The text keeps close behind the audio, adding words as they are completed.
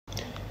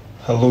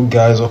Hello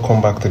guys, welcome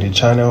back to the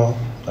channel.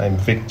 I'm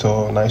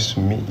Victor. Nice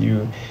to meet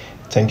you.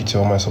 Thank you to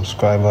all my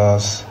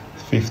subscribers.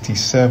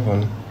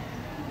 57.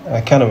 I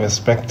kind of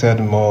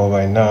expected more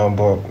by now,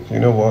 but you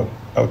know what,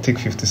 I'll take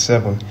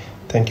 57.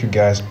 Thank you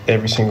guys,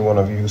 every single one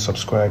of you who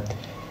subscribed.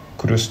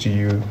 Kudos to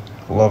you.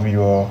 Love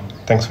you all.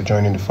 Thanks for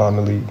joining the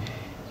family.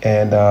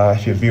 And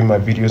if you view my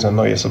videos and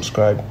not yet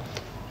subscribed,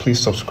 please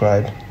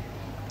subscribe.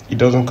 It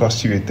doesn't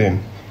cost you a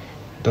thing.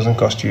 It doesn't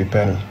cost you a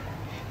penny.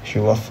 If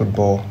you love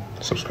football,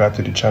 subscribe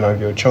to the channel. If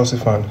you're a Chelsea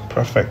fan,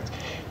 perfect.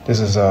 This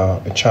is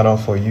a channel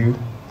for you.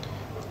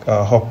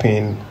 Hop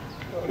in,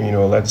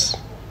 let's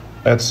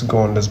go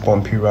on this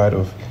bumpy ride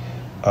of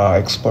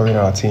exploring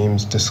our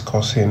teams,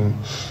 discussing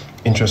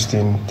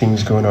interesting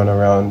things going on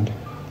around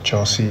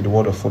Chelsea, the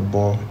world of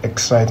football,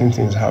 exciting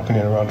things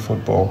happening around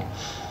football,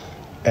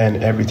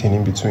 and everything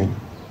in between.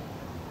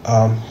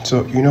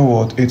 So you know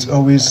what, it's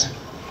always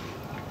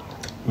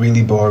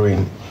really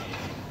boring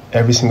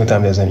every single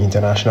time there's an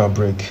international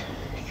break.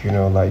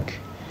 Like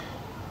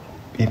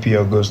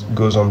EPL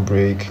goes on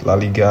break, La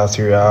Liga,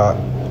 Serie A,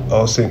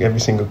 every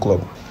single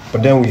club.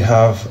 But then we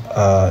have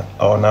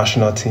our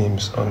national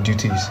teams on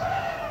duties.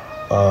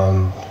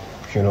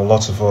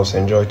 Lots of us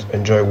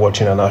enjoy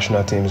watching our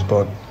national teams,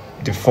 but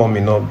the form may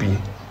not be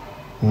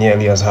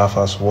nearly as half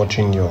as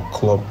watching your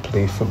club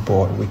play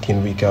football week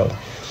in, week out.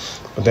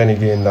 But then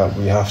again, that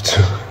we have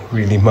to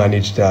really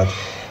manage that.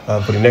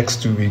 For the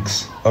next 2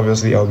 weeks,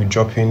 obviously I'll be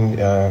dropping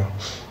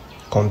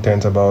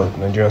content about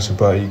Nigerian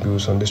Super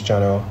Eagles on this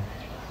channel,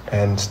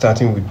 and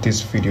starting with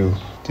this video.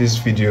 This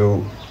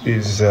video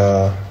is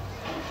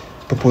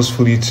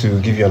purposefully to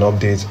give you an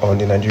update on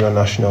the Nigerian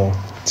national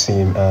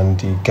team and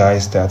the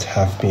guys that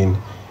have been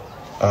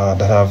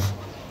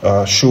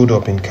showed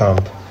up in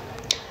camp.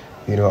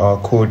 Our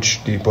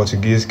coach, the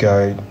Portuguese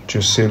guy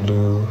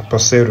Joselu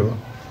Parceiro,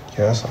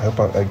 yes, I hope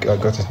I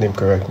got his name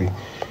correctly.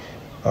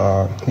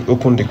 He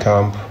opened the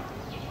camp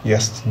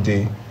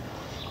yesterday,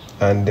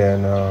 and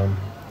then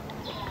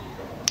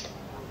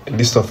a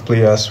list of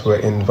players were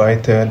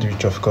invited,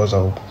 which of course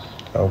I'll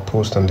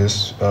post on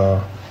this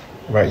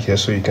right here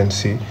so you can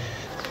see.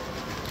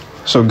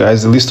 So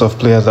guys, the list of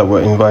players that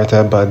were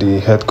invited by the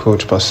head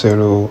coach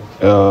Parceiro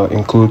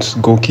includes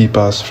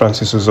goalkeepers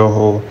Francis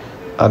Uzoho,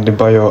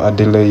 Adebayo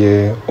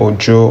Adeleye,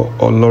 Ojo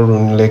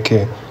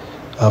Olorunleke.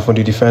 For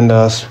the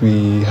defenders,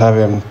 we have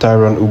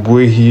Tyrone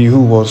Ubuehi,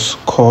 who was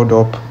called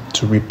up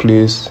to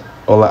replace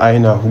Ola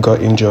Aina, who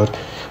got injured,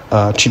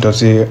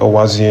 Chidozie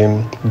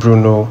Owaziem,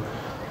 Bruno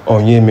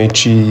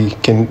Onyemechi,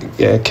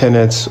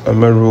 Kenneth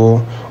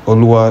Emeru,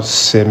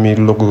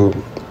 Oluwasemilogo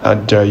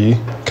Ajayi,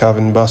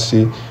 Calvin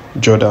Bassey,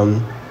 Jordan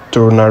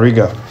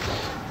Torunariga.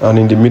 And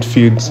in the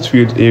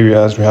midfield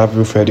areas, we have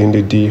Wilfred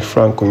Ndidi,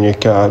 Frank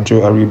Onyeka,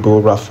 Joe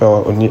Aribo,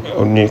 Rafael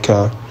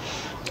Onyeka,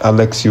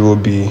 Alex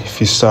Iwobi,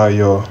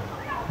 Fisayo,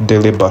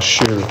 Dele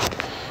Bashir.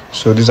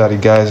 So these are the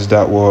guys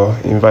that were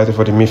invited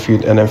for the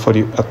midfield. And then for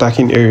the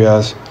attacking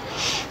areas,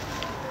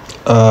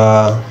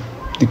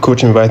 the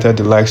coach invited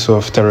the likes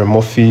of Terry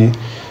Murphy,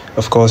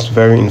 of course,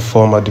 very in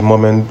form at the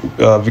moment.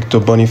 Victor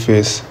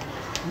Boniface,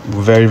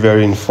 very,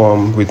 very in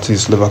form with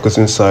his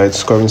Leverkusen side,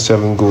 scoring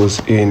 7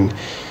 goals in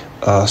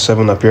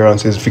 7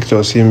 appearances. Victor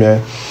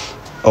Osimhen,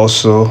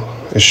 also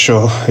a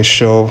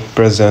sure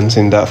presence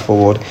in that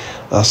forward.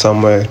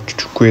 Samuel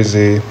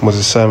Chukwueze,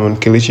 Moses Simon,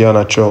 Kelechi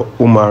Iheanacho,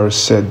 Umar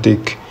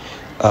Sadiq,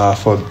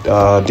 for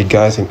the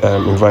guys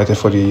invited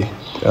for the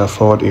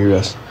forward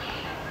areas.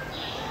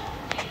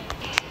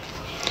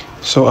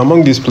 So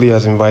among these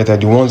players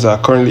invited, the ones that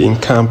are currently in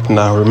camp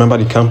now, remember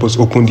the camp was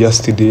opened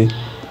yesterday.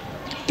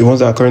 The ones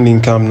that are currently in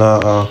camp now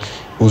are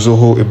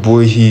Uzoho,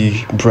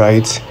 Eboehi,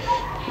 Bright,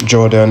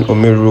 Jordan,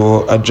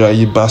 Omero,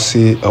 Ajayi,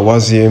 Bassey,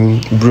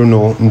 Awaziem,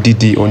 Bruno,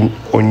 Ndidi,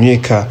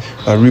 Onyeka,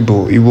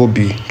 Aribo,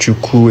 Iwobi,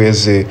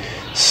 Chukwueze,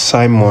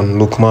 Simon,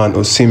 Lukman,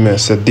 Osimhen,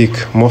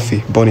 Sadiq,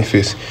 Murphy,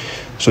 Boniface.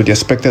 So the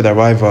expected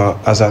arrival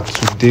as at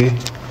today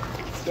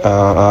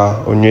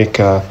are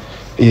Onyeka,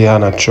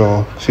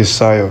 Iheanacho,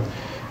 Fisayo.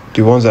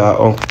 The ones that are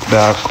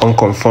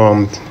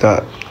unconfirmed,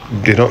 that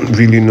they don't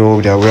really know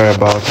their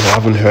whereabouts, I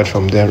haven't heard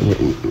from them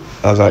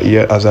as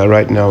I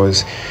right now,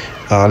 is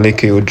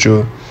Leke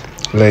Ojo,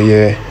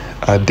 Leye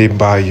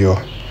Adebayo.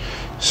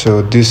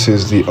 So this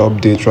is the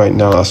update right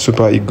now as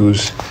Super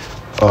Eagles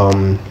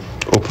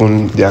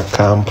open their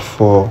camp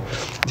for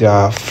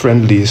their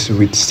friendlies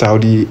with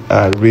Saudi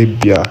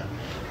Arabia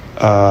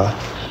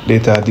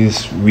later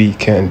this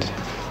weekend.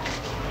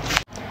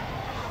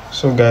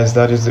 So guys,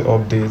 that is the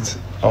update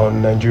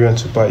on Nigerian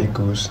Super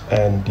Eagles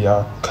and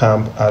their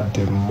camp at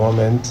the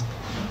moment.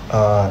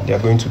 They are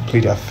going to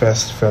play their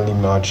first friendly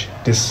match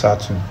this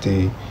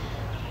Saturday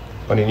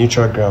on a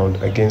neutral ground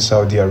against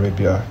Saudi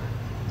Arabia.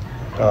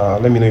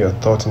 Let me know your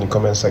thoughts in the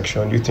comment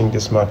section. Do you think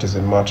this match is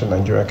a match that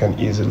Nigeria can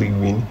easily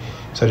win?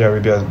 Saudi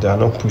Arabia, they are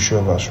not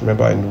pushovers.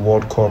 Remember in the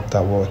World Cup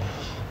that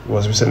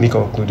was recently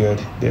concluded,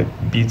 they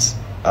beat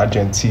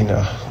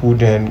Argentina, who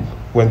then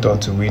went on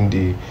to win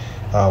the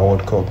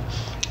World Cup.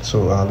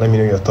 So let me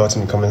know your thoughts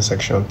in the comment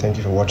section. Thank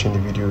you for watching the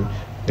video.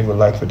 Leave a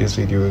like for this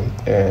video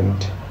and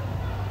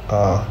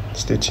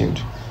stay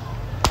tuned.